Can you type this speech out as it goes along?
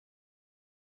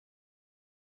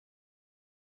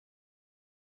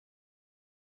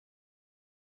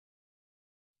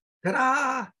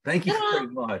Ta-da! Thank you very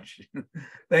much.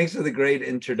 Thanks for the great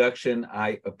introduction.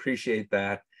 I appreciate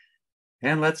that.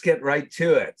 And let's get right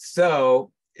to it.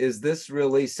 So, is this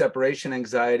really separation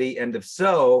anxiety? And if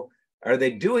so, are they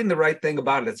doing the right thing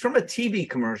about it? It's from a TV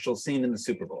commercial seen in the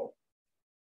Super Bowl.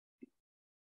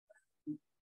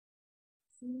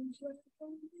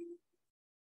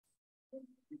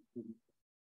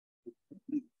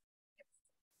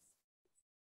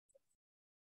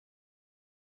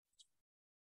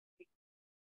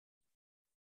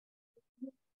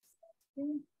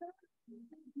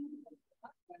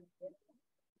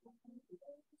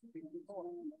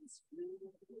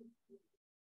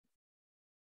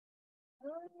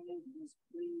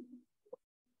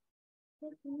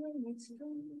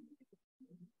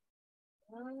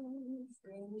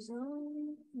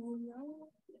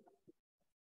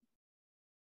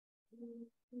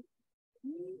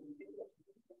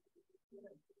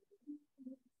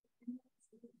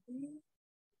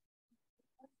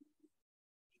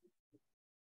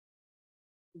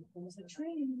 There's a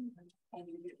train.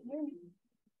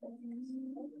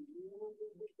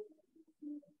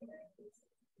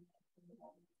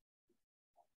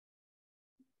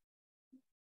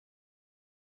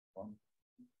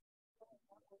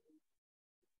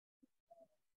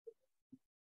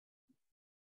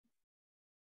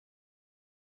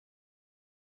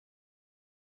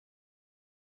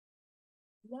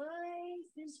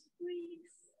 Life is brief.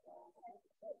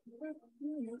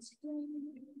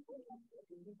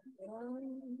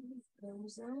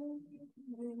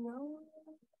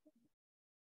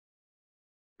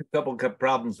 A couple of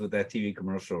problems with that TV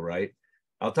commercial, right?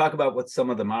 I'll talk about what some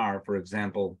of them are. For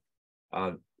example,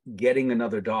 getting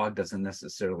another dog doesn't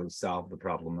necessarily solve the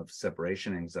problem of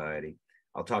separation anxiety.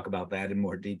 I'll talk about that in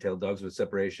more detail. Dogs with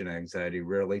separation anxiety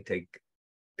rarely take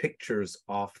pictures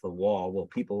off the wall. Well,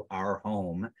 people are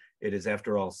home. It is,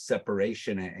 after all,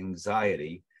 separation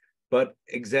anxiety. But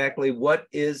exactly what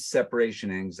is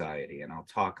separation anxiety? And I'll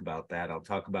talk about that. I'll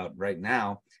talk about right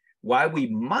now why we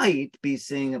might be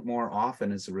seeing it more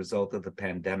often as a result of the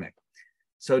pandemic.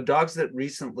 So dogs that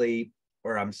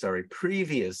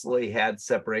previously had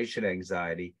separation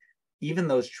anxiety, even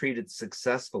those treated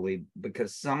successfully,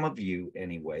 because some of you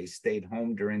anyway stayed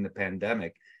home during the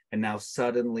pandemic and now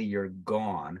suddenly you're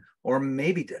gone, or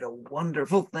maybe did a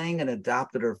wonderful thing and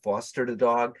adopted or fostered a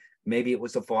dog. Maybe it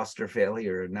was a foster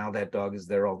failure, and now that dog is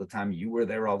there all the time. You were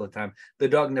there all the time. The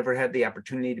dog never had the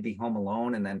opportunity to be home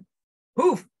alone, and then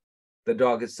poof, the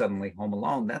dog is suddenly home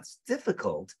alone. That's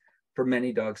difficult for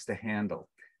many dogs to handle.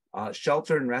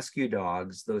 Shelter and rescue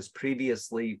dogs, those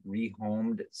previously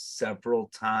rehomed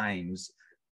several times,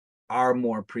 are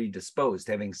more predisposed.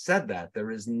 Having said that,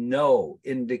 there is no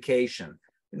indication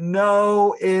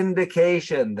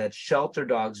that shelter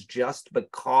dogs, just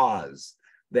because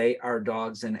they are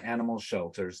dogs in animal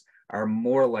shelters, are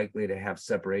more likely to have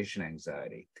separation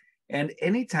anxiety. And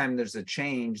anytime there's a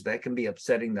change, that can be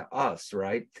upsetting to us,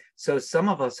 right? So some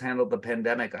of us handled the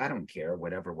pandemic, I don't care,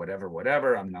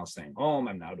 whatever. I'm now staying home.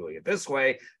 I'm now doing it this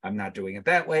way. I'm not doing it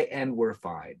that way. And we're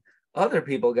fine. Other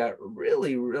people got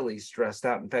really, really stressed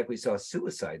out. In fact, we saw a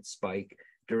suicide spike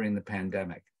during the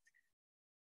pandemic.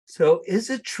 So is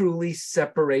it truly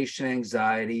separation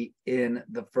anxiety in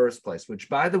the first place, which,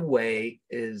 by the way,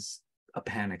 is a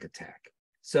panic attack?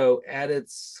 So at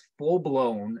its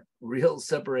full-blown real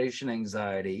separation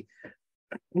anxiety,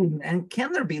 and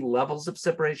can there be levels of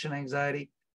separation anxiety?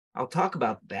 I'll talk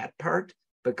about that part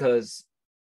because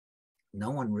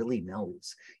no one really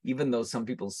knows, even though some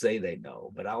people say they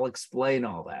know, but I'll explain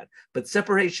all that. But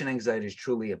separation anxiety is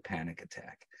truly a panic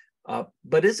attack.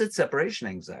 But is it separation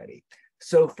anxiety?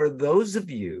 So for those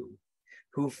of you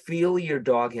who feel your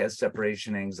dog has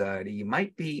separation anxiety, you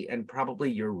might be, and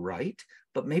probably you're right,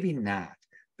 but maybe not.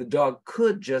 The dog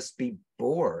could just be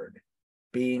bored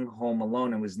being home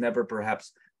alone and was never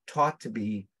perhaps taught to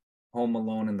be home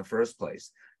alone in the first place.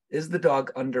 Is the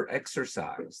dog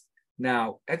under-exercised?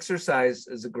 Now, exercise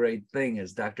is a great thing,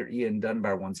 as Dr. Ian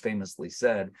Dunbar once famously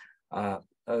said, a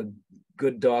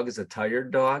good dog is a tired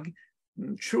dog.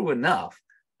 True enough,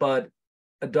 but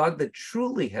a dog that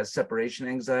truly has separation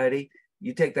anxiety,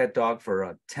 you take that dog for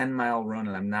a 10-mile run,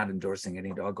 and I'm not endorsing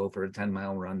any dog go for a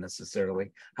 10-mile run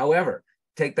necessarily. However,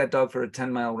 take that dog for a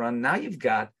 10-mile run, now you've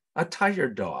got a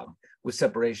tired dog with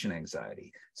separation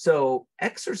anxiety. So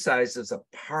exercise is a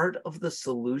part of the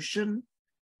solution,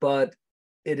 but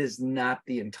it is not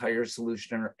the entire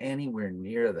solution or anywhere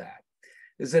near that.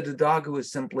 Is it a dog who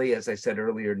is simply, as I said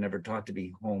earlier, never taught to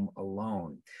be home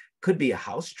alone? Could be a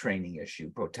house training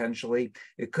issue, potentially.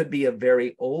 It could be a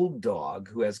very old dog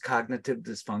who has cognitive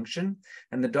dysfunction,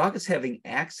 and the dog is having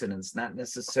accidents, not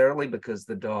necessarily because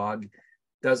the dog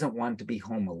doesn't want to be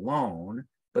home alone,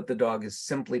 but the dog has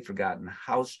simply forgotten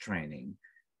house training.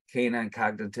 Canine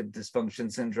cognitive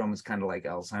dysfunction syndrome is kind of like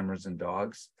Alzheimer's in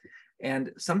dogs.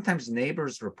 And sometimes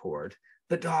neighbors report,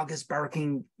 the dog is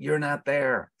barking, you're not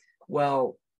there.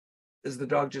 Well, is the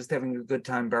dog just having a good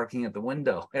time barking at the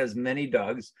window? As many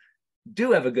dogs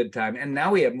do have a good time. And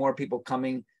now we have more people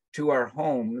coming to our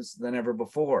homes than ever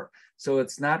before. So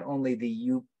it's not only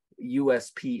the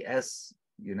USPS,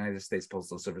 United States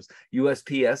Postal Service,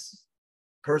 USPS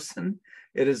person,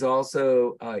 it is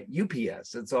also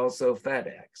UPS, it's also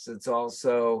FedEx, it's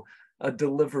also a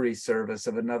delivery service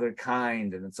of another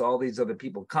kind, and it's all these other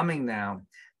people coming now.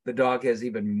 The dog has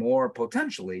even more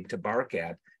potentially to bark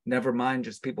at, never mind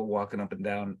just people walking up and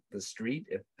down the street.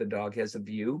 If the dog has a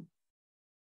view,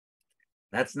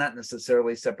 that's not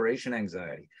necessarily separation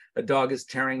anxiety. A dog is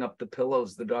tearing up the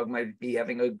pillows. The dog might be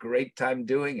having a great time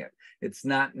doing it. It's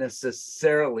not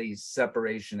necessarily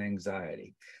separation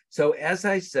anxiety. So as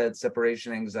I said,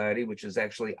 separation anxiety, which is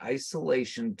actually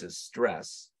isolation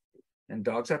distress, and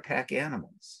dogs are pack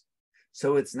animals.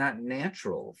 So it's not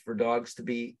natural for dogs to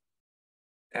be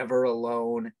ever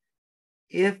alone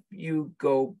if you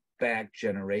go back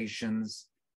generations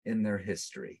in their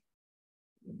history.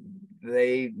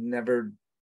 They never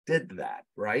did that,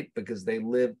 right? Because they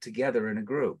lived together in a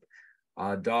group.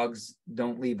 Dogs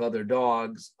don't leave other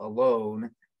dogs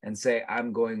alone and say,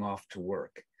 I'm going off to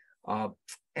work.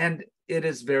 And it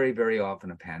is very, very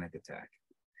often a panic attack.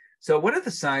 So what are the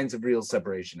signs of real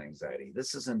separation anxiety?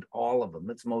 This isn't all of them,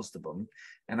 it's most of them.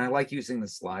 And I like using the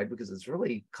slide because it's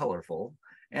really colorful.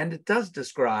 And it does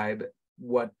describe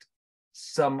what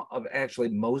some of, actually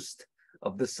most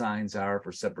of the signs are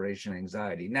for separation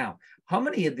anxiety. Now, how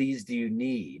many of these do you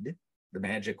need, the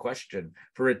magic question,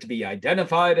 for it to be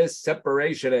identified as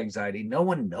separation anxiety? No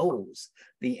one knows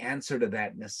the answer to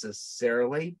that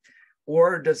necessarily.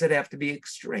 Or does it have to be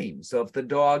extreme? So if the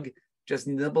dog just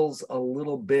nibbles a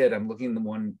little bit, I'm looking at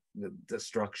the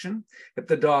destruction. If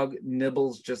the dog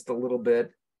nibbles just a little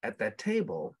bit at that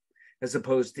table, as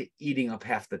opposed to eating up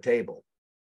half the table,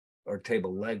 or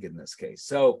table leg in this case.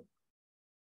 So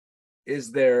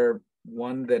is there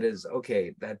one that is,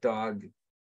 okay, that dog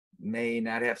may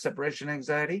not have separation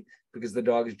anxiety because the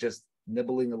dog is just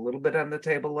nibbling a little bit on the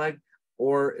table leg?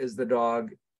 Or is the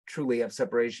dog truly have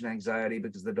separation anxiety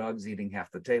because the dog's eating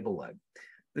half the table leg?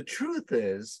 The truth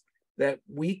is that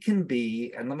we can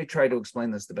be, and let me try to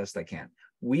explain this the best I can,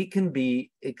 we can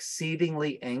be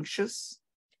exceedingly anxious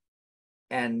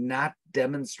and not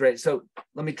demonstrate. So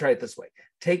let me try it this way.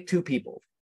 Take two people,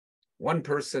 one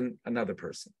person, another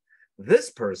person.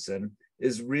 This person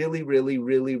is really, really,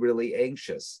 really, really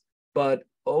anxious, but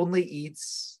only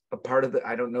eats a part of the,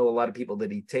 I don't know a lot of people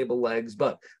that eat table legs,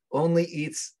 but only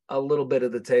eats a little bit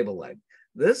of the table leg.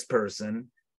 This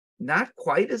person, not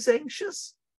quite as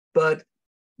anxious, but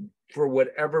for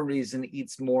whatever reason,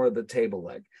 eats more of the table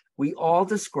leg. We all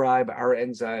describe our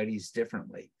anxieties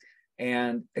differently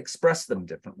and express them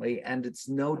differently, and it's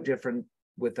no different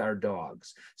with our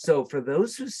dogs. So for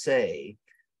those who say,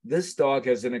 this dog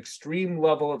has an extreme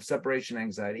level of separation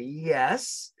anxiety,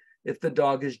 yes, if the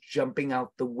dog is jumping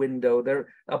out the window,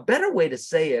 a better way to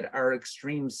say it are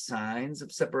extreme signs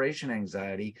of separation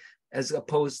anxiety, as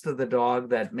opposed to the dog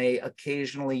that may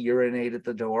occasionally urinate at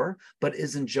the door, but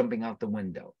isn't jumping out the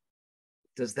window.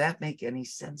 Does that make any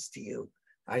sense to you?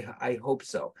 I hope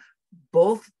so.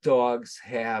 Both dogs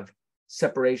have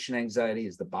separation anxiety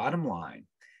is the bottom line.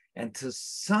 And to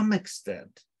some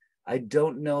extent, I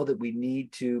don't know that we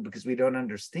need to, because we don't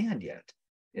understand yet.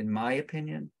 In my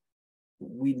opinion,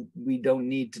 we don't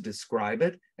need to describe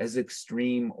it as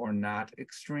extreme or not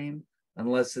extreme,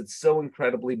 unless it's so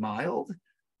incredibly mild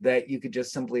that you could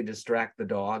just simply distract the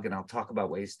dog, and I'll talk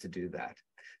about ways to do that.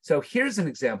 So here's an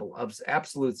example of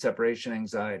absolute separation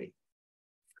anxiety.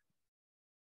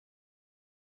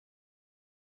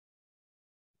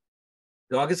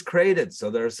 Dog is crated. So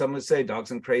there are some who say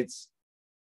dogs in crates,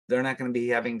 they're not going to be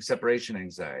having separation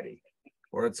anxiety,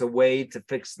 or it's a way to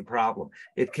fix the problem.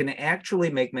 It can actually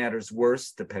make matters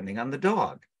worse depending on the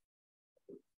dog.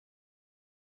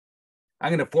 I'm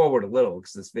going to forward a little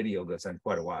because this video goes on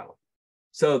quite a while.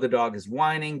 So the dog is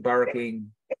whining,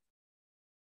 barking,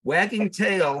 wagging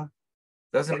tail.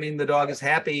 Doesn't mean the dog is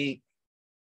happy.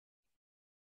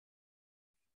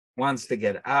 Wants to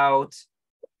get out.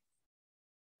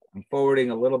 I'm forwarding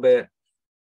a little bit.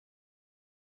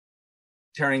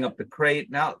 Tearing up the crate.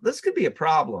 Now, this could be a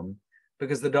problem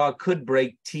because the dog could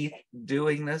break teeth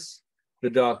doing this. The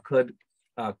dog could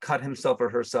cut himself or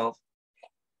herself.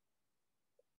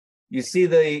 You see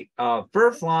the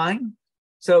fur flying.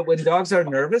 So when dogs are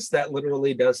nervous, that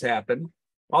literally does happen.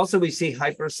 Also, we see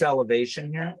hypersalivation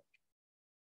here.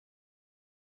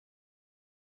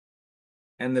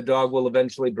 and the dog will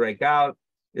eventually break out,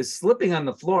 is slipping on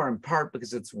the floor in part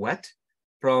because it's wet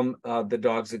from the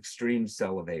dog's extreme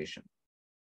salivation.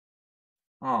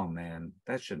 Oh man,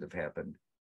 that shouldn't have happened.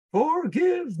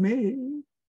 Forgive me.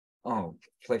 Oh,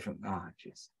 play from,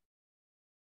 jeez.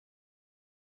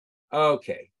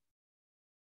 Okay,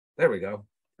 there we go.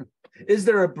 Is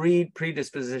there a breed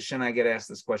predisposition? I get asked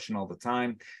this question all the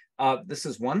time. This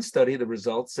is one study. The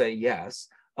results say yes.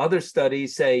 Other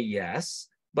studies say yes,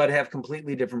 but have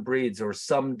completely different breeds or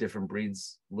some different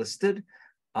breeds listed.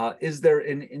 Is there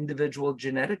an individual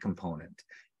genetic component?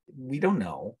 We don't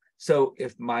know. So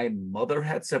if my mother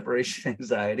had separation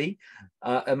anxiety,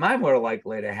 am I more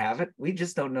likely to have it? We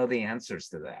just don't know the answers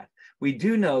to that. We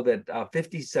do know that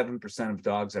 57% of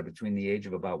dogs are between the age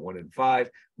of about 1 and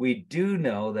 5. We do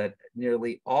know that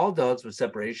nearly all dogs with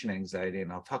separation anxiety,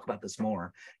 and I'll talk about this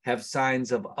more, have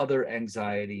signs of other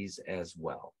anxieties as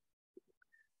well.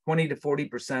 20 to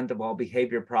 40% of all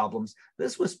behavior problems.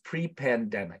 This was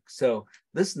pre-pandemic. So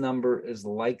this number is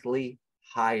likely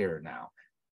higher now.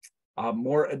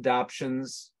 More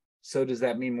adoptions. So does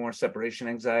that mean more separation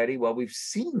anxiety? Well, we've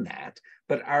seen that,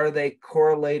 but are they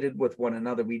correlated with one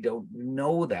another? We don't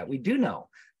know that. We do know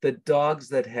that dogs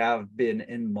that have been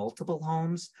in multiple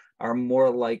homes are more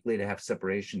likely to have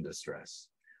separation distress.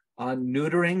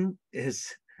 Neutering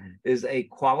is a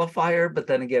qualifier, but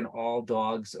then again, all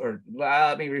dogs, or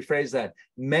let me rephrase that,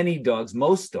 many dogs,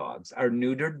 most dogs are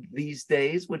neutered these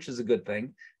days, which is a good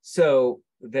thing. So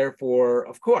therefore,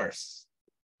 of course,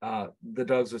 the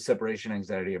dogs with separation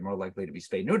anxiety are more likely to be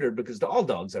spayed-neutered because all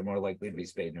dogs are more likely to be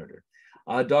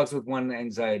spayed-neutered. Dogs with one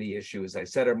anxiety issue, as I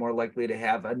said, are more likely to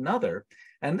have another.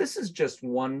 And this is just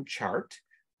one chart.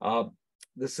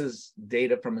 This is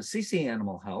data from Assisi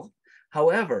Animal Health.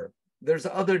 However, there's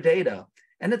other data,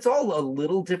 and it's all a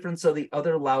little different. So the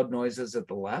other loud noises at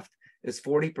the left is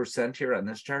 40% here on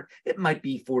this chart. It might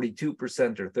be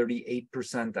 42% or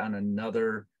 38% on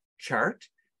another chart.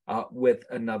 With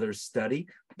another study,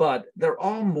 but they're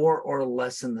all more or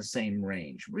less in the same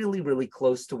range, really, really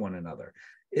close to one another.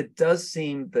 It does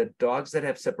seem that dogs that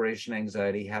have separation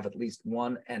anxiety have at least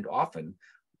one, and often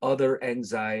other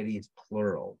anxieties,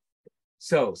 plural.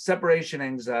 So separation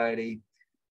anxiety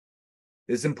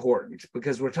is important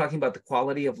because we're talking about the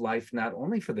quality of life, not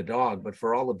only for the dog, but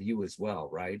for all of you as well,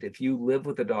 right? If you live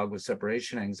with a dog with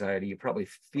separation anxiety, you probably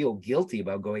feel guilty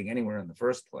about going anywhere in the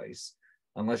first place,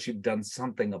 unless you've done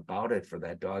something about it for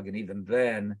that dog. And even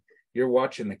then, you're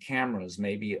watching the cameras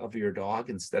maybe of your dog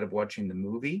instead of watching the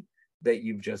movie that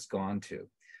you've just gone to.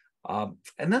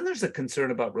 And then there's a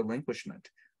concern about relinquishment,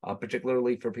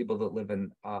 particularly for people that live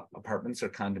in apartments or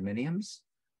condominiums.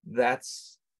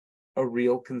 That's a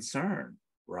real concern,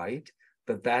 right?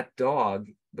 That dog,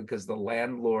 because the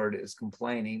landlord is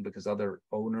complaining, because other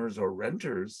owners or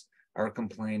renters are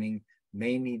complaining,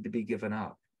 may need to be given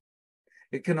up.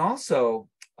 It can also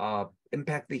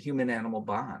impact the human-animal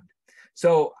bond.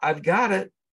 So I've got it,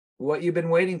 what you've been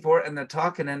waiting for, and the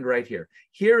talk can end right here.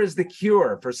 Here is the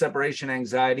cure for separation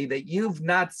anxiety that you've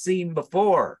not seen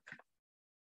before.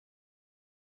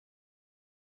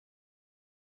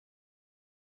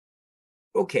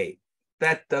 Okay,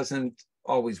 that doesn't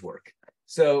always work.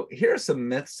 So here are some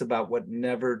myths about what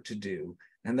never to do,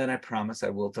 and then I promise I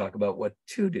will talk about what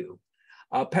to do.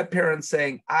 Pet parents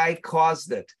saying, I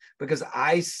caused it because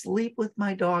I sleep with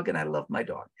my dog and I love my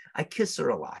dog. I kiss her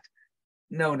a lot.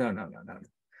 No.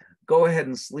 Go ahead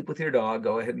and sleep with your dog.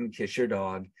 Go ahead and kiss your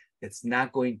dog. It's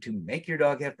not going to make your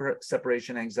dog have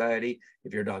separation anxiety.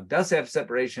 If your dog does have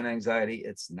separation anxiety,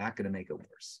 it's not going to make it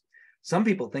worse. Some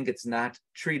people think it's not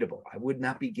treatable. I would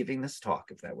not be giving this talk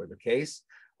if that were the case.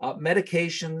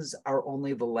 Medications are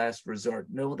only the last resort.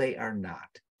 No, they are not.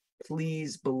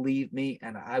 Please believe me,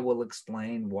 and I will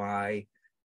explain why,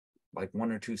 like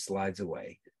 1 or 2 slides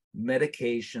away.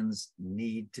 Medications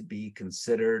need to be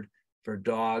considered for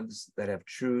dogs that have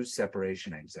true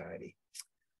separation anxiety.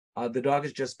 The dog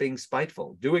is just being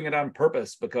spiteful, doing it on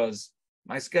purpose because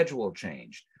my schedule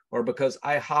changed, or because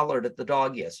I hollered at the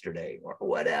dog yesterday, or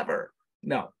whatever.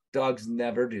 No, dogs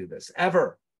never do this,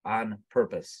 ever, on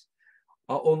purpose.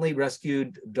 Only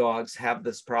rescued dogs have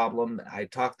this problem. I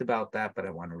talked about that, but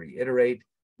I want to reiterate,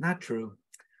 not true.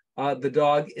 The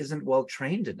dog isn't well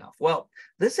trained enough. Well,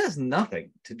 this has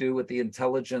nothing to do with the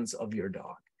intelligence of your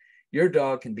dog. Your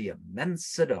dog can be a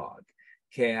Mensa dog,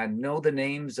 can know the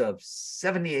names of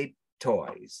 78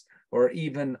 toys, or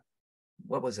even,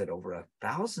 what was it, over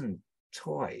 1,000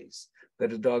 toys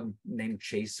that a dog named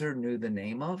Chaser knew the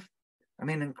name of. I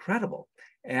mean, incredible.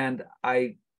 And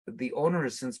the owner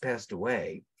has since passed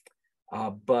away,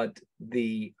 but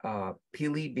the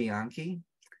Pili Bianchi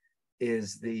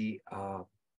is the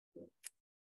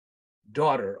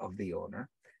daughter of the owner,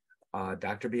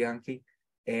 Dr. Bianchi,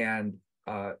 and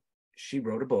she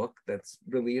wrote a book that's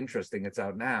really interesting. It's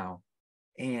out now.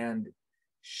 And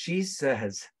she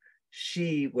says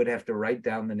she would have to write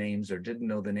down the names or didn't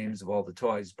know the names of all the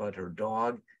toys, but her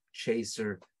dog,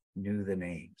 Chaser, knew the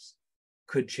names.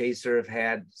 Could Chaser have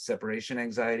had separation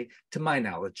anxiety? To my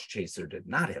knowledge, Chaser did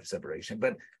not have separation,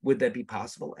 but would that be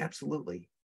possible? Absolutely.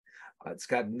 It's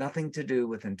got nothing to do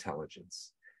with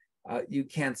intelligence. You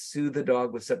can't soothe the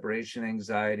dog with separation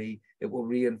anxiety. It will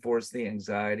reinforce the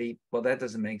anxiety. Well, that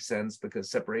doesn't make sense because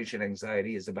separation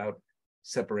anxiety is about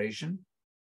separation.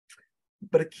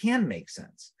 But it can make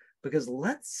sense because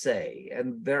let's say,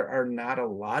 and there are not a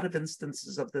lot of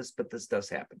instances of this, but this does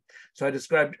happen. So I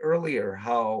described earlier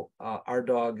how our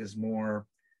dog is more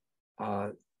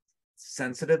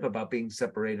sensitive about being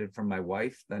separated from my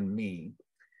wife than me.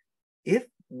 If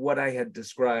what I had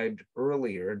described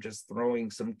earlier, just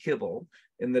throwing some kibble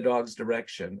in the dog's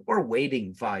direction or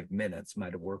waiting 5 minutes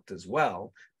might have worked as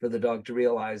well for the dog to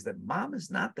realize that mom is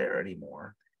not there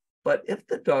anymore. But if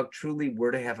the dog truly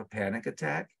were to have a panic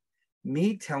attack,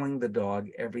 me telling the dog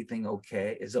everything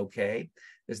is okay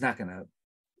is not going to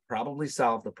probably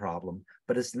solve the problem,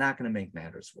 but it's not going to make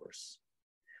matters worse.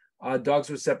 Dogs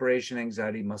with separation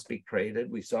anxiety must be crated.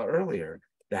 We saw earlier,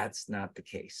 that's not the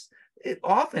case.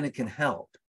 Often it can help,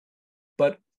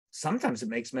 but sometimes it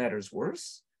makes matters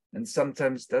worse and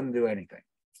sometimes doesn't do anything.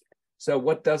 So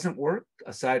what doesn't work,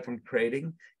 aside from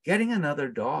crating, getting another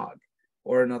dog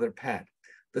or another pet.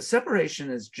 The separation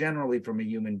is generally from a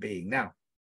human being. Now,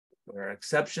 there are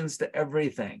exceptions to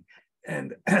everything.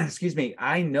 And excuse me,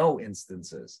 I know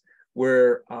instances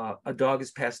where a dog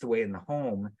has passed away in the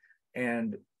home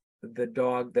and the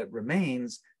dog that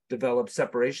remains develops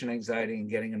separation anxiety, and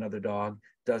getting another dog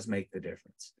does make the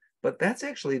difference. But that's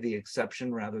actually the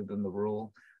exception rather than the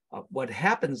rule. What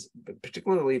happens,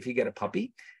 particularly if you get a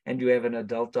puppy and you have an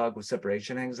adult dog with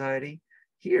separation anxiety,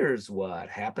 here's what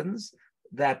happens.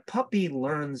 That puppy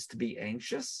learns to be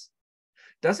anxious,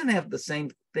 doesn't have the same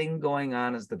thing going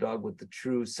on as the dog with the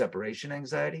true separation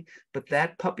anxiety, but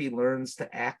that puppy learns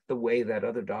to act the way that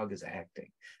other dog is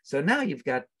acting. So now you've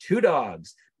got two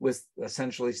dogs with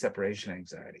essentially separation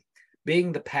anxiety,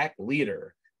 being the pack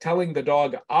leader, telling the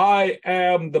dog, I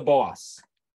am the boss.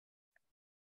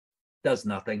 Does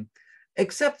nothing,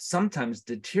 except sometimes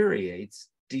deteriorates,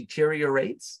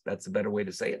 that's a better way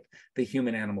to say it, the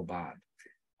human-animal bond.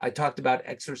 I talked about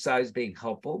exercise being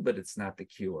helpful, but it's not the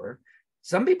cure.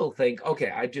 Some people think,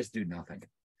 okay, I just do nothing.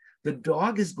 The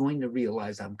dog is going to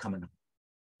realize I'm coming home.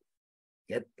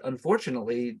 Yet,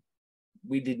 unfortunately,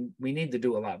 we need to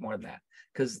do a lot more than that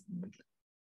because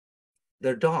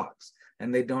they're dogs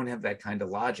and they don't have that kind of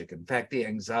logic. In fact, the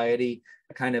anxiety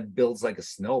kind of builds like a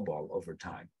snowball over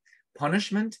time.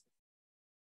 Punishment,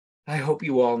 I hope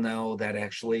you all know that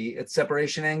actually it's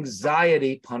separation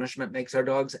anxiety. Punishment makes our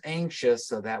dogs anxious,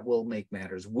 so that will make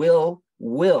matters, will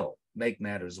make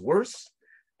matters worse,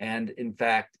 and in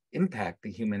fact, impact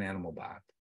the human-animal bond,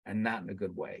 and not in a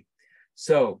good way.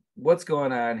 So what's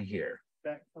going on here?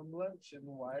 Back from lunch, and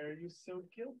why are you so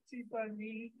guilty,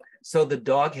 Bunny? So the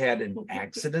dog had an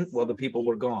accident while the people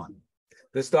were gone.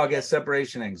 This dog has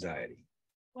separation anxiety.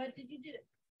 What did you do?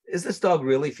 Is this dog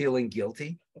really feeling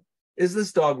guilty? Is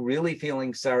this dog really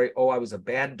feeling sorry? Oh, I was a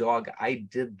bad dog. I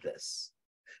did this.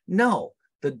 No,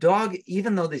 the dog,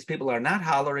 even though these people are not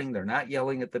hollering, they're not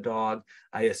yelling at the dog,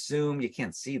 I assume, you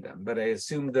can't see them, but I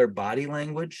assume their body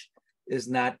language is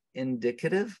not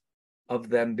indicative of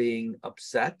them being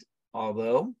upset,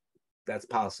 although that's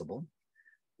possible.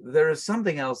 There is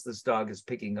something else this dog is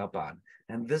picking up on,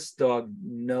 and this dog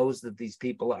knows that these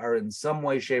people are in some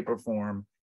way, shape, or form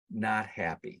not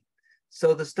happy.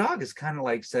 So this dog is kind of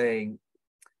like saying,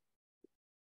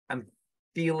 I'm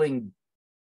feeling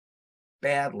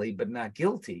badly, but not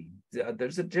guilty.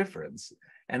 There's a difference.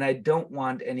 And I don't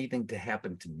want anything to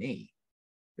happen to me.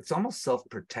 It's almost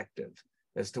self-protective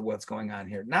as to what's going on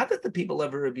here. Not that the people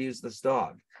ever abuse this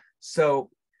dog. So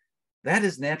that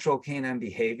is natural canine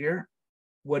behavior.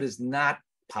 What is not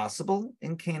possible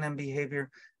in canine behavior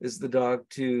is the dog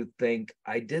to think,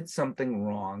 I did something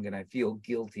wrong and I feel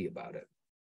guilty about it.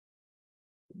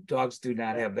 Dogs do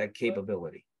not have that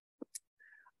capability.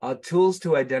 Tools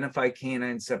to identify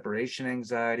canine separation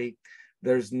anxiety.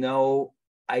 There's no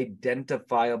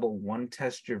identifiable one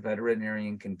test your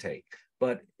veterinarian can take.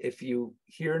 But if you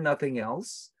hear nothing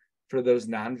else, for those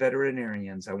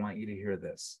non-veterinarians, I want you to hear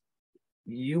this.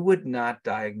 You would not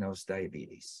diagnose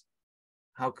diabetes.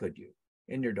 How could you?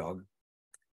 In your dog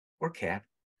or cat.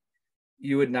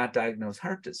 You would not diagnose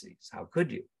heart disease. How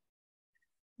could you?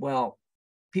 Well,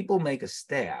 people make a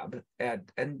stab at,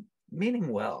 and meaning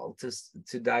well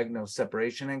to diagnose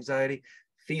separation anxiety,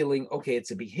 feeling, okay,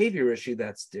 it's a behavior issue,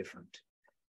 that's different.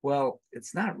 Well,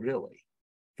 it's not really.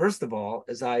 First of all,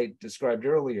 as I described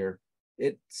earlier,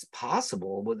 it's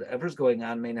possible whatever's going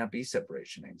on may not be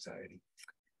separation anxiety.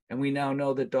 And we now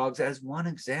know that dogs, as one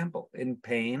example, in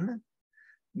pain,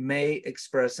 may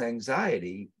express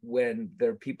anxiety when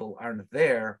their people aren't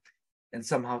there and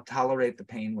somehow tolerate the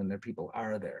pain when their people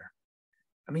are there.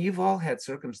 I mean, you've all had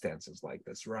circumstances like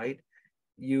this, right?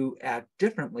 You act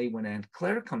differently when Aunt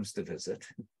Claire comes to visit.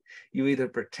 You either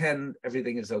pretend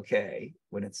everything is okay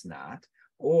when it's not,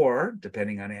 or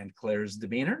depending on Aunt Claire's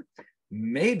demeanor,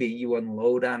 maybe you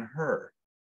unload on her.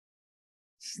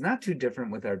 It's not too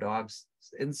different with our dogs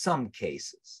in some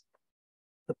cases.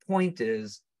 The point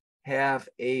is, have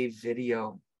a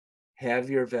video, have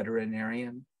your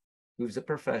veterinarian who's a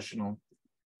professional,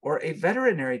 or a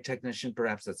veterinary technician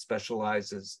perhaps that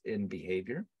specializes in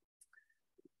behavior,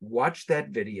 watch that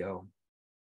video,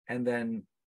 and then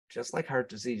just like heart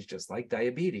disease, just like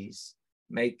diabetes,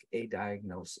 make a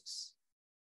diagnosis.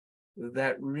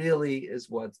 That really is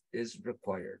what is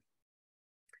required.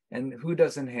 And who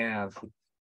doesn't have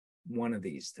one of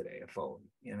these today, a phone,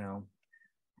 you know?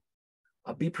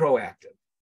 Be proactive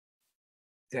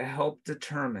to help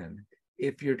determine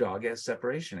if your dog has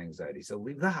separation anxiety. So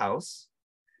leave the house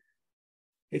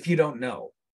if you don't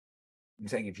know. I'm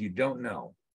saying if you don't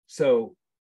know. So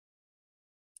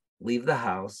leave the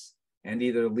house and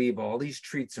either leave all these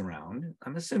treats around.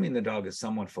 I'm assuming the dog is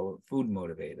somewhat food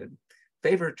motivated,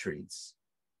 favorite treats,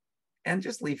 and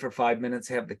just leave for 5 minutes,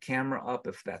 have the camera up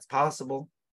if that's possible.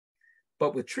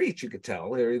 But with treats, you could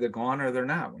tell they're either gone or they're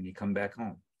not when you come back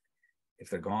home. If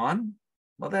they're gone,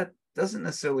 well, that doesn't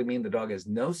necessarily mean the dog has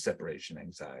no separation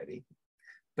anxiety,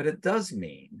 but it does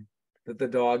mean that the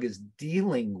dog is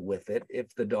dealing with it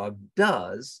if the dog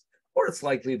does, or it's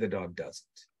likely the dog doesn't.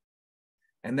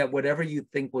 And that whatever you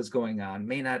think was going on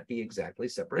may not be exactly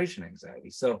separation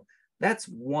anxiety. So that's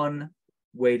one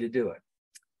way to do it.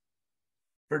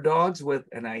 For dogs with,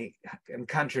 and I am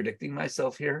contradicting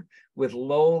myself here, with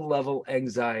low-level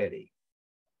anxiety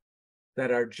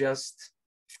that are just,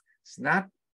 it's not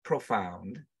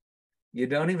profound. You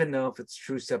don't even know if it's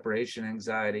true separation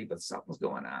anxiety, but something's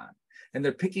going on. And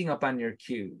they're picking up on your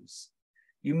cues.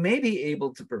 You may be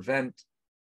able to prevent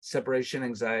separation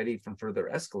anxiety from further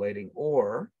escalating,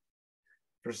 or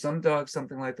for some dogs,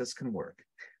 something like this can work.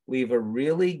 Leave a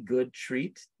really good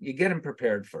treat. You get them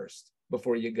prepared first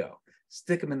before you go.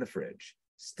 Stick them in the fridge.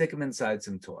 Stick them inside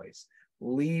some toys.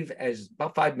 Leave as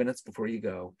about 5 minutes before you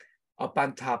go, up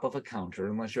on top of a counter,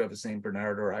 unless you have a St.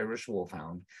 Bernard or Irish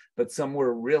Wolfhound, but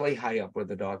somewhere really high up where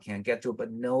the dog can't get to it,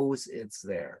 but knows it's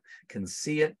there, can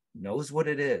see it, knows what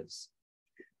it is.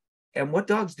 And what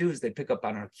dogs do is they pick up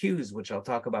on our cues, which I'll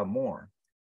talk about more,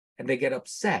 and they get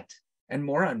upset and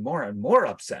more and more and more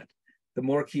upset. The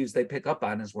more cues they pick up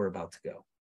on as we're about to go.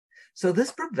 So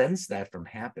this prevents that from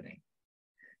happening.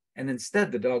 And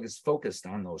instead, the dog is focused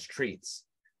on those treats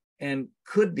and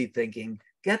could be thinking,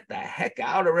 get the heck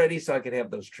out already so I could have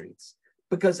those treats.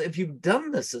 Because if you've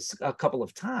done this a couple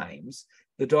of times,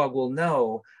 the dog will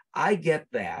know, I get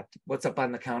that. What's up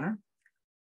on the counter?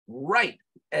 Right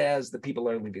as the people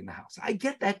are leaving the house. I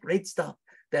get that great stuff,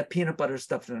 that peanut butter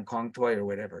stuffed in a Kong toy or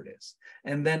whatever it is.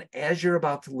 And then as you're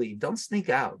about to leave, don't sneak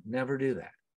out. Never do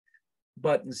that.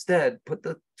 But instead, put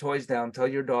the toys down, tell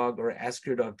your dog or ask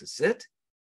your dog to sit.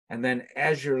 And then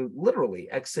as you're literally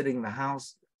exiting the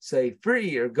house, say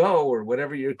free or go or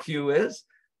whatever your cue is.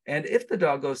 And if the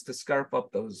dog goes to scarf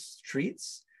up those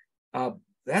treats,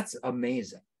 that's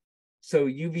amazing. So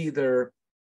you've either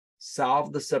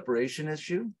solved the separation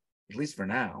issue, at least for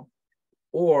now,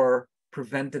 or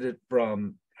prevented it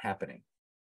from happening.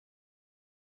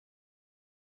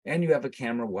 And you have a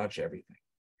camera watch everything.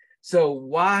 So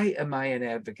why am I an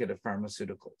advocate of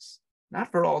pharmaceuticals?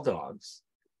 Not for all dogs,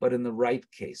 but in the right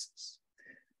cases.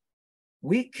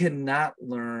 We cannot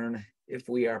learn if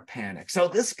we are panicked. So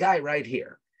this guy right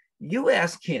here, you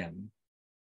ask him,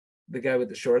 the guy with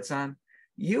the shorts on,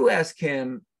 you ask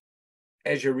him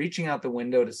as you're reaching out the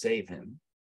window to save him,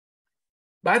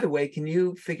 by the way, can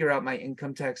you figure out my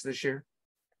income tax this year?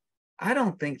 I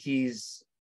don't think he's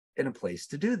in a place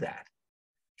to do that.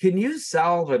 Can you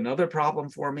solve another problem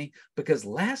for me? Because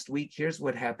last week, here's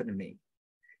what happened to me.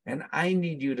 And I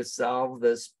need you to solve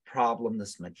this problem,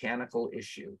 this mechanical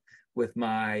issue with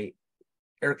my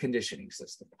air conditioning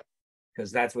system,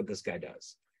 because that's what this guy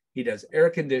does. He does air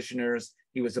conditioners.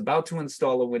 He was about to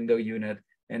install a window unit,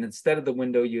 and instead of the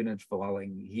window unit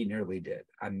falling, he nearly did.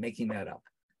 I'm making that up.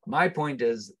 My point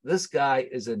is, this guy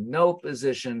is in no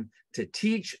position to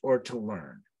teach or to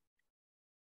learn,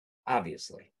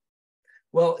 obviously.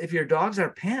 Well, if your dogs are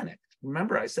panicked,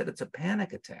 remember I said it's a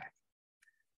panic attack,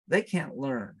 they can't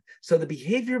learn. So the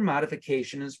behavior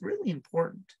modification is really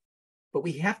important, but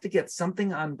we have to get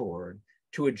something on board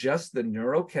to adjust the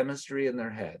neurochemistry in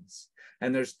their heads.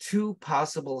 And there's two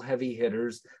possible heavy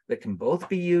hitters that can both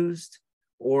be used,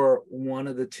 or one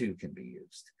of the two can be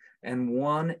used. And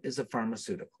one is a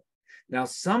pharmaceutical. Now,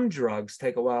 some drugs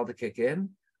take a while to kick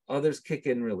in, others kick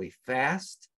in really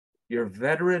fast. Your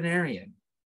veterinarian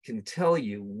can tell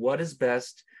you what is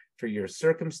best for your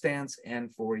circumstance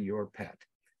and for your pet.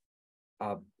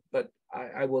 But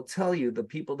I will tell you, the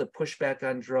people that push back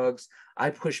on drugs, I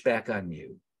push back on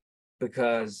you,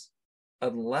 because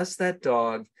unless that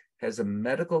dog has a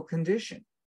medical condition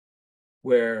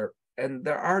where, and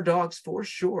there are dogs for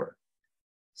sure,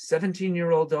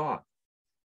 17-year-old dog,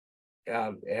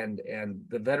 and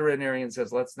the veterinarian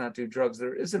says, let's not do drugs,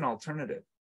 there is an alternative.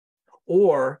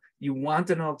 Or you want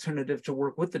an alternative to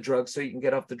work with the drug so you can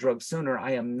get off the drug sooner.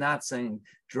 I am not saying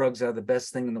drugs are the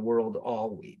best thing in the world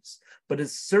always, but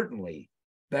it's certainly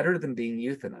better than being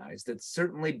euthanized. It's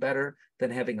certainly better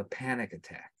than having a panic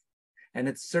attack. And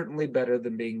it's certainly better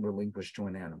than being relinquished to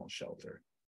an animal shelter,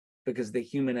 because the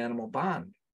human-animal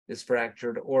bond is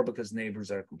fractured, or because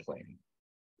neighbors are complaining.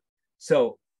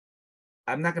 So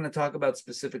I'm not going to talk about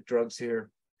specific drugs here.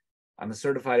 I'm a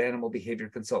certified animal behavior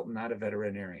consultant, not a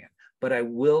veterinarian. But I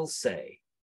will say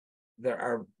there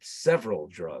are several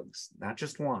drugs, not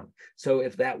just one. So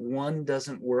if that one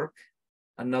doesn't work,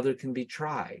 another can be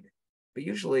tried. But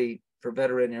usually for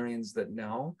veterinarians that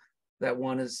know, that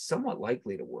one is somewhat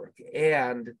likely to work.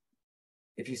 And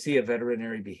if you see a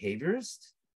veterinary behaviorist,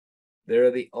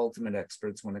 they're the ultimate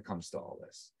experts when it comes to all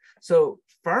this. So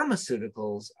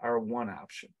pharmaceuticals are one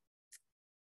option,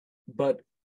 but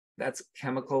that's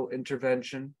chemical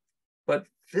intervention. But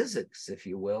physics, if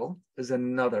you will, is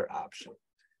another option.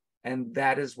 And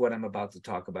that is what I'm about to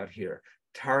talk about here.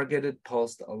 Targeted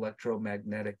pulsed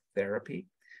electromagnetic therapy,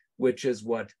 which is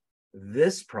what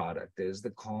this product is,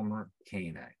 the Calmer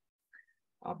Canine.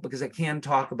 Because I can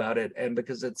talk about it, and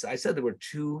because I said there were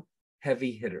two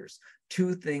heavy hitters,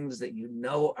 two things that you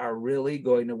know are really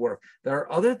going to work. There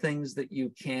are other things that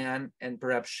you can and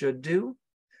perhaps should do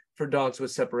for dogs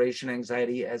with separation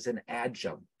anxiety as an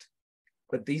adjunct.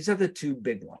 But these are the two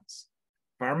big ones: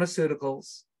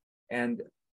 pharmaceuticals and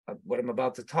what I'm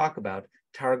about to talk about,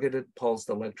 targeted pulsed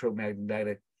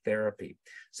electromagnetic therapy.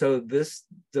 So this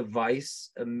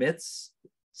device emits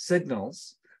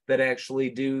signals that actually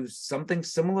do something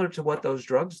similar to what those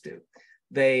drugs do.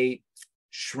 They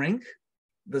shrink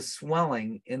the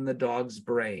swelling in the dog's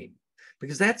brain,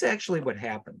 because that's actually what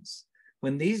happens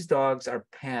when these dogs are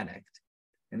panicked.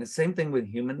 And the same thing when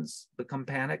humans become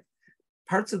panicked,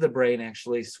 parts of the brain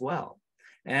actually swell,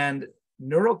 and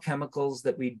neurochemicals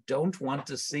that we don't want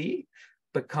to see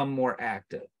become more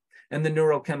active. And the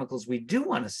neurochemicals we do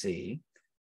want to see,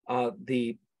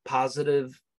 the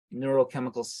positive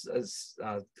neurochemicals,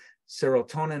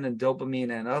 serotonin and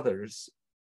dopamine and others,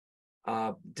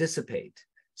 dissipate.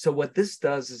 So what this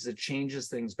does is it changes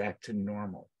things back to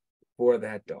normal for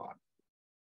that dog.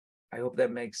 I hope that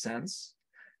makes sense.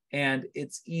 And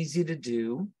it's easy to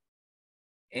do,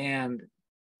 and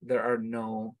there are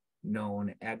no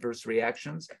known adverse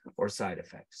reactions or side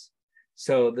effects.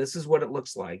 So this is what it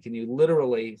looks like. And you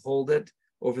literally hold it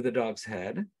over the dog's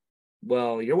head.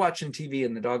 Well, you're watching TV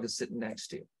and the dog is sitting next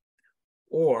to you.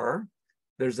 Or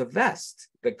there's a vest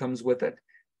that comes with it.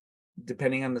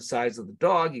 Depending on the size of the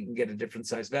dog, you can get a different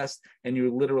size vest, and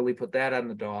you literally put that on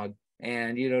the dog,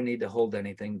 and you don't need to hold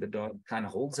anything. The dog kind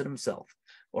of holds it himself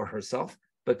or herself,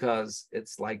 because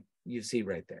it's like you see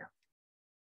right there.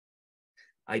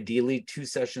 Ideally, 2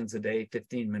 sessions a day,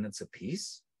 15 minutes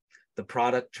apiece. The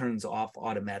product turns off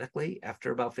automatically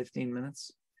after about 15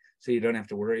 minutes. So you don't have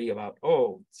to worry about,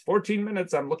 oh, it's 14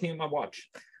 minutes, I'm looking at my watch.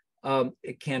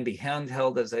 It can be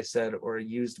handheld, as I said, or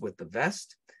used with the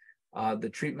vest. The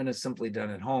treatment is simply done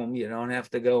at home. You don't have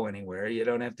to go anywhere. You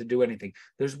don't have to do anything.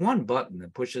 There's one button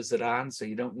that pushes it on, so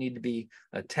you don't need to be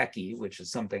a techie, which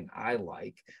is something I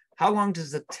like. How long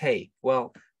does it take?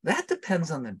 Well, that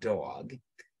depends on the dog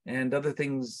and other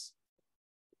things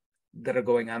that are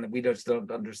going on that we just don't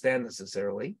understand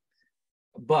necessarily,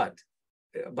 but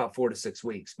about 4 to 6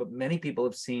 weeks. But many people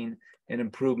have seen an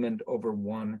improvement over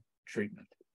one treatment.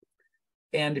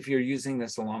 And if you're using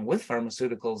this along with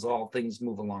pharmaceuticals, all things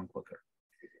move along quicker.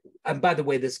 And by the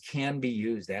way, this can be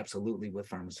used absolutely with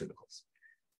pharmaceuticals.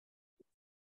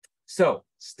 So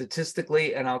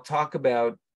statistically, and I'll talk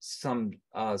about some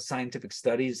scientific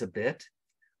studies a bit,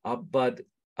 but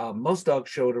most dogs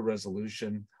showed a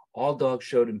resolution. All dogs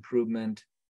showed improvement,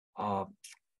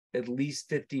 at least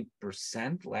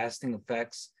 50% lasting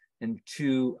effects in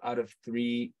 2 out of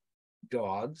 3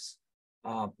 dogs.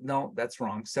 No, that's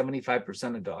wrong.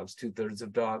 75% of dogs, 2/3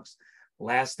 of dogs,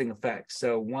 lasting effects.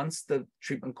 So once the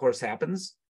treatment course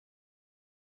happens,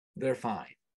 they're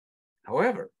fine.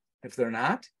 However, if they're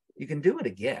not, you can do it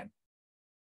again.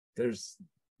 There's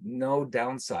no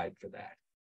downside for that.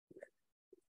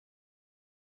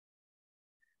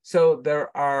 So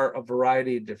there are a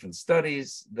variety of different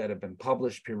studies that have been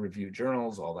published, peer-reviewed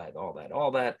journals, all that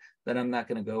I'm not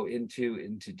going to go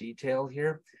into detail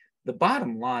here. The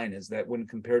bottom line is that when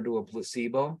compared to a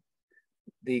placebo,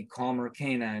 the Calmer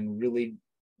Canine really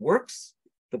works.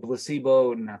 The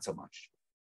placebo, not so much.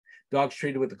 Dogs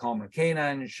treated with the Calmer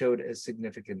Canine showed a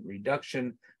significant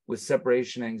reduction with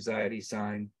separation anxiety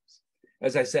signs.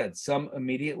 As I said, some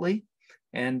immediately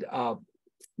and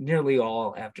nearly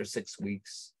all after 6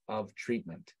 weeks of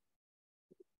treatment.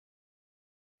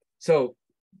 So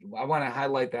I want to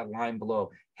highlight that line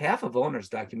below. Half of owners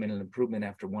document an improvement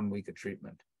after 1 week of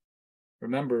treatment.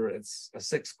 Remember, it's a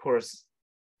 6-course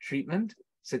treatment,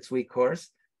 6-week course.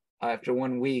 After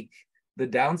 1 week, the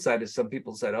downside is some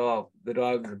people said, oh, the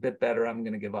dog's a bit better, I'm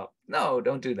going to give up. No,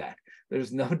 don't do that.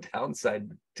 There's no downside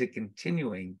to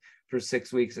continuing for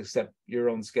 6 weeks except your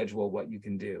own schedule, what you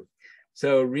can do.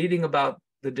 So reading about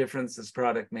the difference this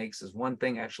product makes is one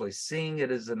thing, actually seeing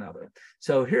it is another.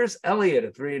 So here's Elliot,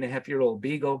 a 3.5-year-old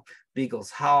beagle.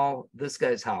 Beagles howl. This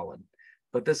guy's howling.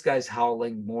 But this guy's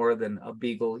howling more than a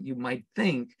beagle you might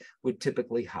think would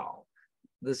typically howl.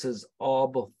 This is all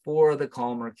before the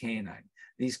Calmer Canine.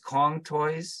 These Kong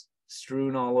toys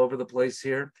strewn all over the place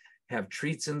here have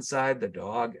treats inside. The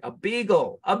dog, a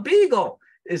beagle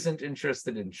isn't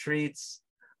interested in treats.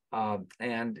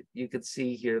 And you could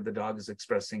see here the dog is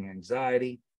expressing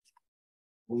anxiety,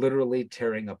 literally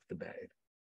tearing up the bag.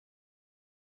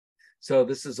 So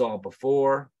this is all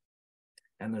before.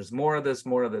 And there's more of this,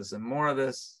 more of this, and more of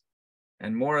this,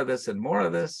 and more of this, and more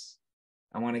of this.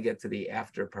 I want to get to the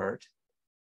after part.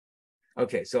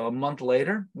 Okay, so a month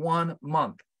later, 1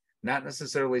 month, not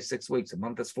necessarily 6 weeks. A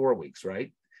month is 4 weeks,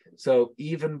 right? So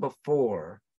even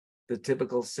before the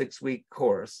typical 6-week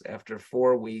course, after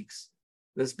 4 weeks,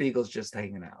 this beagle's just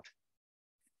hanging out.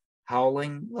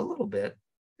 Howling a little bit,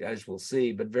 as we'll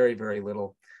see, but very, very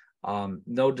little.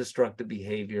 No destructive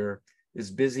behavior. Is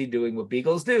busy doing what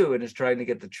beagles do and is trying to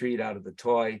get the treat out of the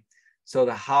toy. So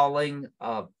the howling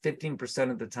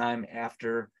 15% of the time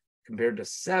after, compared to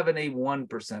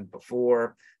 71%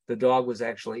 before, the dog was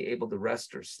actually able to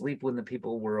rest or sleep when the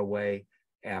people were away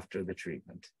after the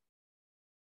treatment.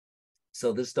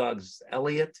 So this dog's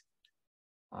Elliot.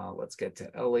 Let's get to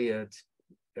Elliot.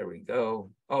 There we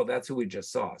go. Oh, that's who we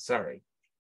just saw. Sorry,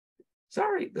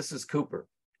 this is Cooper.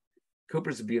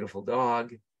 Cooper's a beautiful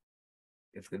dog.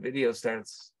 If the video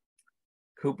starts,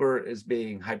 Cooper is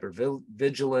being hyper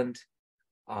vigilant,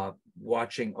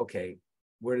 watching, okay,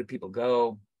 where did people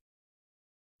go?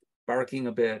 Barking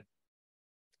a bit,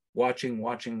 watching,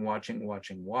 not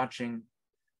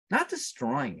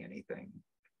destroying anything,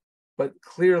 but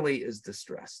clearly is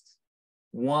distressed.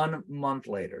 1 month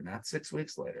later, not 6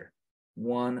 weeks later,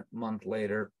 1 month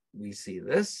later, we see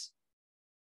this.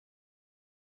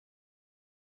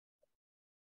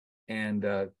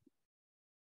 And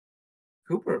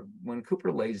Cooper, when Cooper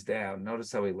lays down,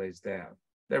 notice how he lays down.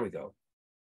 There we go.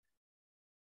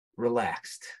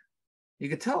 Relaxed. You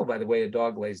could tell by the way a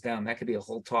dog lays down. That could be a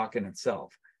whole talk in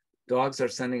itself. Dogs are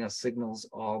sending us signals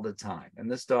all the time. And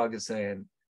this dog is saying,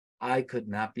 I could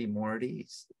not be more at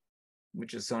ease,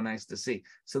 which is so nice to see.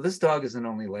 So this dog isn't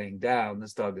only laying down.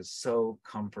 This dog is so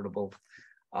comfortable.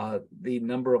 The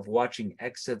number of watching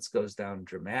exits goes down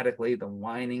dramatically. The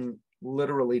whining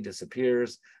literally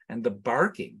disappears. And the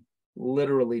barking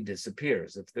literally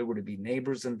disappears. If there were to be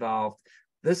neighbors involved,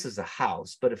 this is a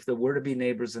house, but if there were to be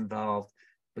neighbors involved,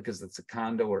 because it's a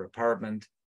condo or apartment,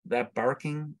 that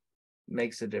barking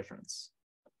makes a difference.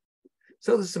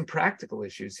 So there's some practical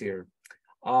issues here.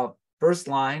 First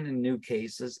line in new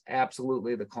cases,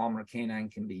 absolutely the Calmer Canine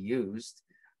can be used,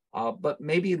 but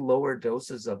maybe lower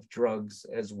doses of drugs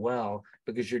as well,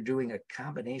 because you're doing a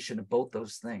combination of both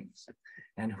those things.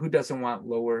 And who doesn't want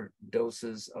lower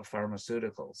doses of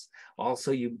pharmaceuticals?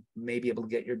 Also, you may be able to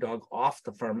get your dog off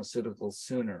the pharmaceuticals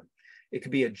sooner. It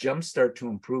could be a jumpstart to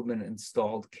improvement in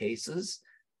stalled cases.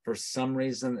 For some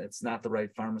reason, it's not the right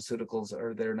pharmaceuticals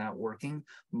or they're not working.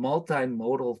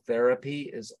 Multimodal therapy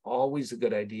is always a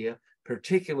good idea,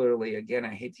 particularly, again,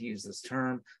 I hate to use this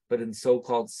term, but in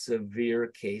so-called severe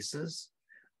cases.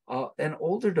 And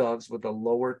older dogs with a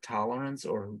lower tolerance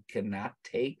or who cannot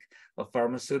take a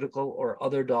pharmaceutical, or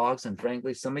other dogs, and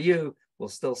frankly, some of you will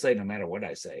still say, no matter what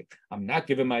I say, I'm not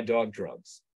giving my dog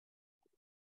drugs.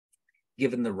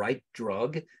 given the right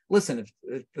drug. Listen,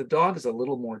 if the dog is a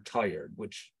little more tired,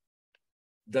 which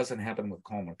doesn't happen with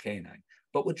Calm or Canine,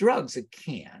 but with drugs, it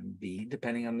can be,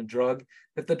 depending on the drug.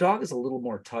 If the dog is a little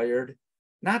more tired,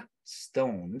 not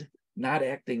stoned, not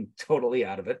acting totally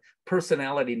out of it,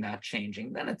 personality not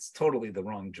changing, then it's totally the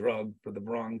wrong drug for the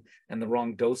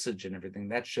wrong dosage and everything.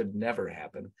 That should never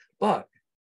happen. But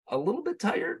a little bit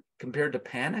tired compared to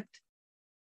panicked,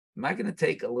 am I going to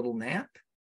take a little nap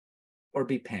or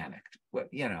be panicked? Well,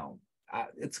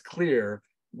 it's clear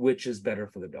which is better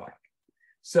for the dog.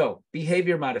 So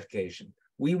behavior modification.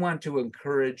 We want to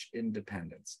encourage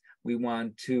independence. We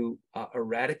want to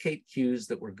eradicate cues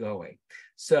that we're going.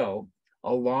 So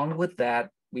along with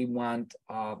that, we want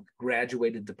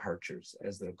graduated departures,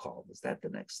 as they're called. Is that the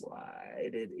next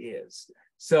slide? It is.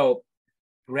 So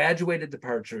graduated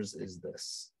departures is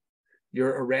this.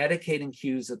 You're eradicating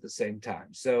cues at the same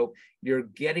time. So you're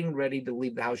getting ready to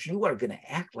leave the house. You are going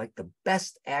to act like the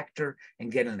best actor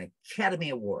and get an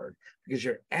Academy Award because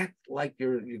you're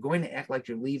going to act like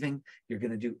you're leaving. You're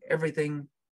going to do everything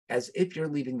as if you're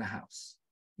leaving the house.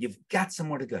 You've got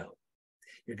somewhere to go.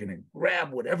 You're going to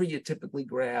grab whatever you typically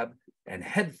grab and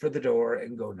head for the door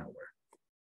and go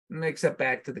nowhere. Except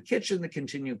back to the kitchen to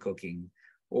continue cooking,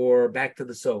 or back to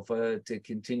the sofa to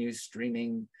continue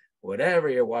streaming whatever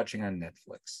you're watching on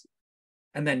Netflix.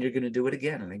 And then you're going to do it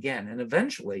again and again. And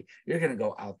eventually you're going to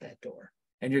go out that door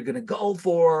and you're going to go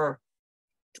for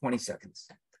 20 seconds.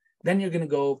 Then you're going to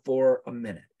go for a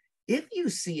minute. If you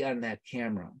see on that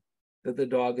camera that the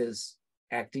dog is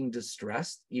acting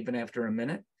distressed, even after a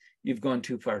minute, you've gone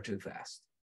too far too fast.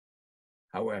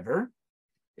 However,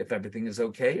 if everything is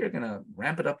okay, you're going to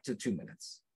ramp it up to 2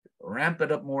 minutes, ramp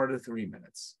it up more to 3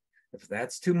 minutes. If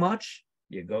that's too much,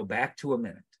 you go back to a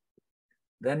minute.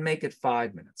 Then make it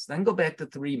 5 minutes, then go back to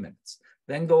 3 minutes,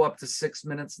 then go up to 6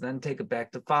 minutes, then take it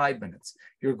back to 5 minutes.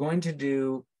 You're going to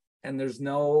do, and there's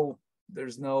no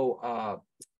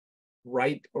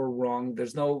right or wrong.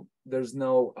 There's no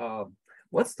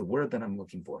what's the word that I'm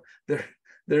looking for?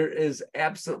 There's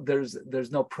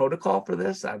no protocol for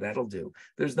this. That'll do.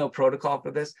 There's no protocol for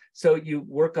this. So you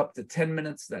work up to 10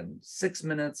 minutes, then 6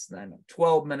 minutes, then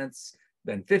 12 minutes,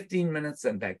 then 15 minutes,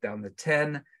 then back down to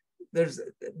 10. There's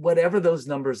whatever those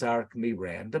numbers are can be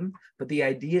random, but the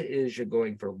idea is you're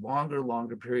going for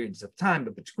longer periods of time.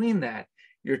 But between that,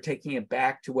 you're taking it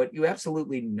back to what you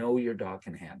absolutely know your dog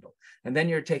can handle. And then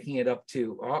you're taking it up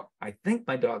to, oh, I think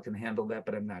my dog can handle that,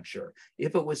 but I'm not sure.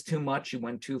 If it was too much, you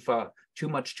went too far, too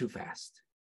much, too fast.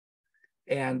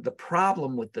 And the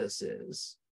problem with this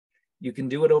is you can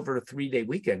do it over a 3-day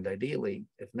weekend, ideally,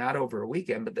 if not over a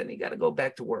weekend, but then you got to go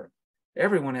back to work.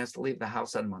 Everyone has to leave the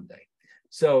house on Monday.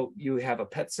 So you have a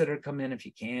pet sitter come in if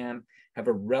you can, have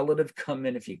a relative come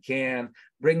in if you can,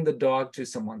 bring the dog to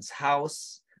someone's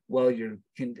house. Well,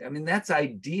 that's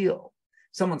ideal.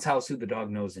 Someone's house who the dog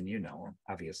knows and you know,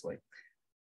 obviously.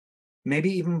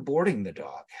 Maybe even boarding the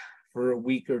dog for a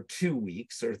week or 2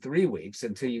 weeks or 3 weeks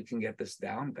until you can get this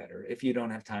down better if you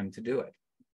don't have time to do it,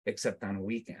 except on a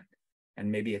weekend and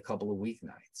maybe a couple of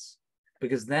weeknights.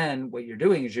 Because then what you're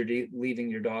doing is you're leaving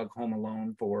your dog home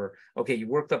alone for, okay, you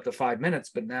worked up to 5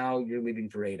 minutes, but now you're leaving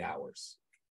for 8 hours.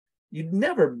 You'd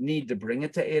never need to bring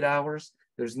it to 8 hours.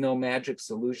 There's no magic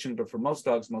solution, but for most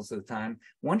dogs, most of the time,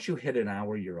 once you hit an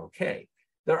hour, you're okay.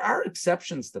 There are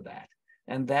exceptions to that.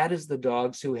 And that is the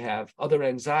dogs who have other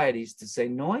anxieties, to say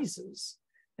noises.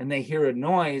 And they hear a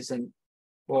noise and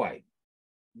boy,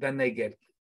 then they get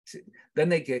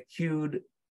cued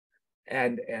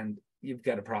and you've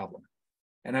got a problem.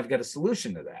 And I've got a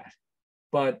solution to that.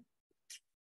 But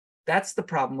that's the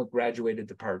problem with graduated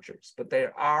departures. But they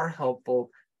are helpful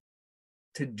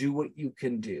to do what you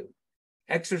can do.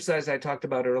 Exercise I talked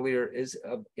about earlier is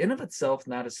in of itself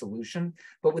not a solution,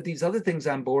 but with these other things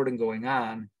on board and going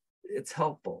on, it's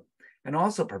helpful. And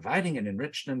also providing an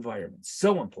enriched environment,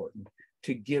 so important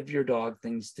to give your dog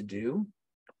things to do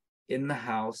in the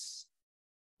house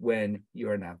when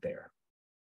you're not there.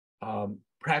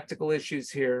 Practical issues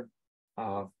here.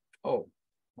 I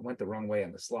went the wrong way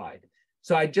on the slide.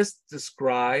 So I just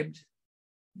described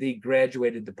the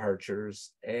graduated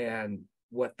departures and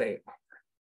what they are.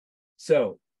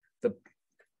 So the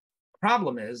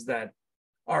problem is that,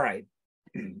 all right,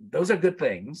 those are good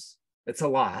things. It's a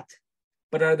lot,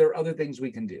 but are there other things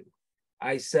we can do?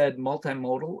 I said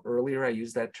multimodal earlier. I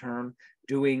used that term,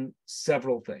 doing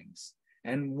several things.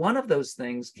 And one of those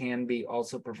things can be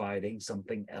also providing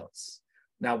something else.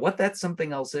 Now, what that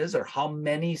something else is, or how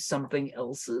many something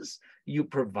else's you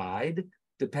provide,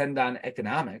 depend on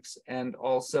economics and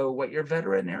also what your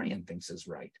veterinarian thinks is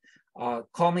right.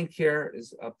 Calming care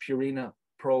is Purina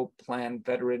Pro Plan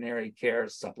veterinary care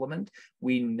supplement.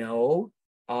 We know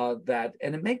that,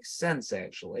 and it makes sense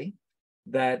actually,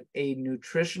 that a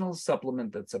nutritional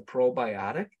supplement that's a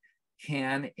probiotic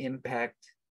can impact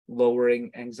lowering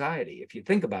anxiety. If you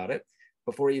think about it,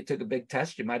 before you took a big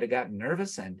test, you might have gotten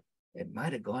nervous and it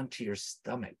might have gone to your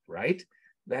stomach, right?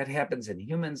 That happens in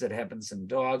humans, it happens in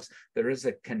dogs. There is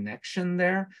a connection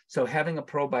there. So having a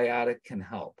probiotic can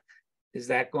help. Is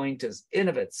that going to, in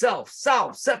of itself,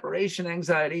 solve separation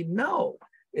anxiety? No,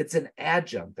 it's an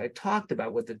adjunct. I talked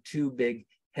about what the two big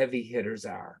heavy hitters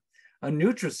are. A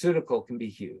nutraceutical can be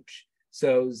huge.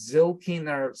 So Zilkene,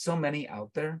 there are so many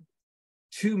out there,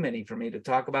 too many for me to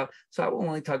talk about. So I will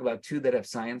only talk about two that have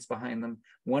science behind them.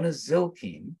 One is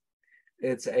Zilkene.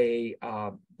 It's a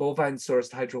bovine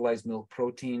sourced hydrolyzed milk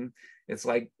protein. It's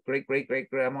like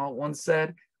great-great-great-grandma once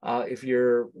said, if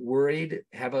you're worried,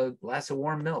 have a glass of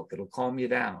warm milk. It'll calm you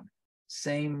down.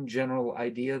 Same general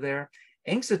idea there.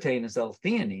 Angstotane is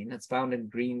L-theanine. It's found in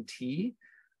green tea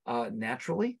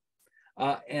naturally.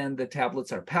 And the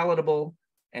tablets are palatable.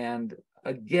 And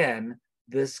again,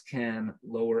 this can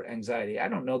lower anxiety. I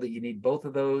don't know that you need both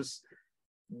of those.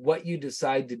 What you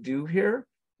decide to do here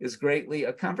is greatly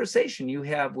a conversation you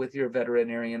have with your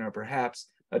veterinarian or perhaps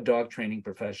a dog training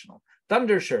professional.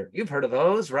 Thundershirt, you've heard of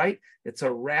those, right? It's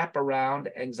a wrap around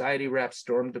anxiety wrap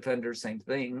storm defender, same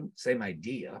thing, same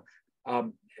idea.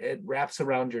 It wraps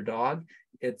around your dog.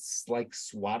 It's like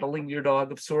swaddling your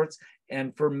dog of sorts.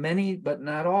 And for many, but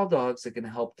not all dogs, it can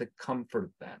help to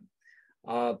comfort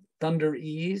them. Thunder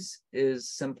Ease is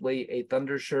simply a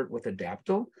thunder shirt with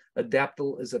Adaptil.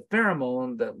 Adaptil is a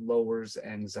pheromone that lowers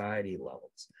anxiety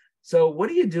levels. So what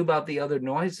do you do about the other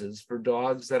noises for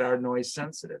dogs that are noise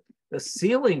sensitive? The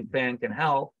ceiling fan can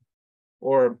help,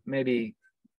 or maybe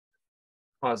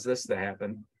cause this to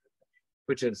happen,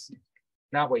 which is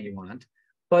not what you want,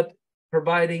 but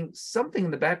providing something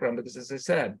in the background, because as I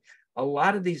said, a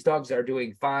lot of these dogs are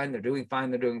doing fine, they're doing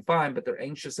fine, but they're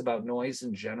anxious about noise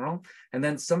in general. And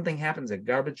then something happens, a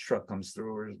garbage truck comes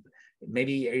through, or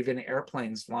maybe even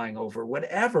airplanes flying over,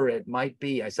 whatever it might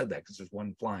be. I said that because there's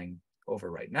one flying over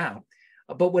right now,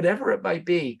 but whatever it might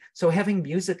be. So having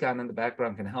music on in the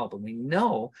background can help. And we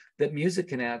know that music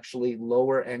can actually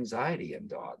lower anxiety in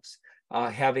dogs.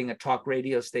 Having a talk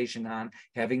radio station on,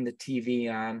 having the TV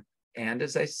on, and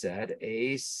as I said,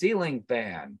 a ceiling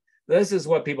fan. This is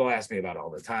what people ask me about all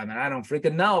the time, and I don't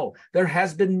freaking know. There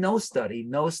has been no study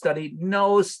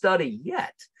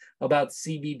yet about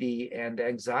CBD and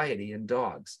anxiety in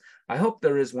dogs. I hope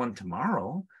there is one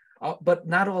tomorrow, but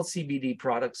not all CBD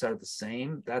products are the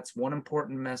same. That's one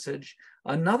important message.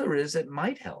 Another is it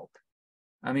might help.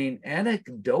 I mean,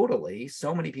 anecdotally,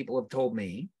 so many people have told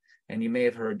me, and you may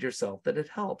have heard yourself, that it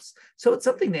helps. So it's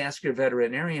something to ask your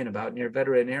veterinarian about, and your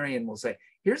veterinarian will say,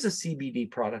 here's a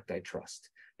CBD product I trust.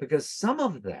 Because some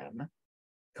of them,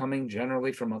 coming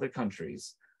generally from other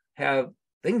countries, have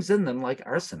things in them like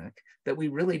arsenic that we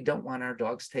really don't want our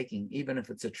dogs taking, even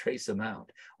if it's a trace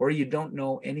amount. Or you don't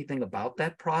know anything about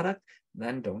that product,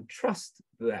 then don't trust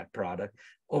that product.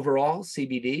 Overall,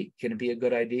 CBD, can it be a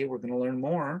good idea? We're going to learn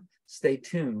more. Stay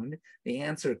tuned. The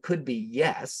answer could be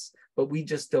yes, but we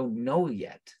just don't know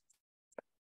yet.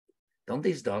 Don't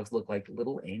these dogs look like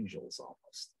little angels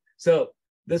almost? So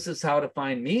this is how to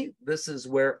find me. This is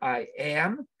where I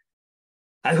am.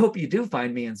 I hope you do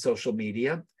find me in social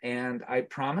media, and I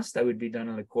promised I would be done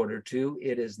in a quarter to.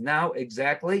 It is now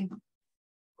exactly,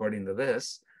 according to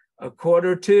this, a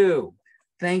quarter to.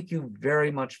 Thank you very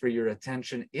much for your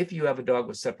attention. If you have a dog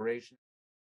with separation,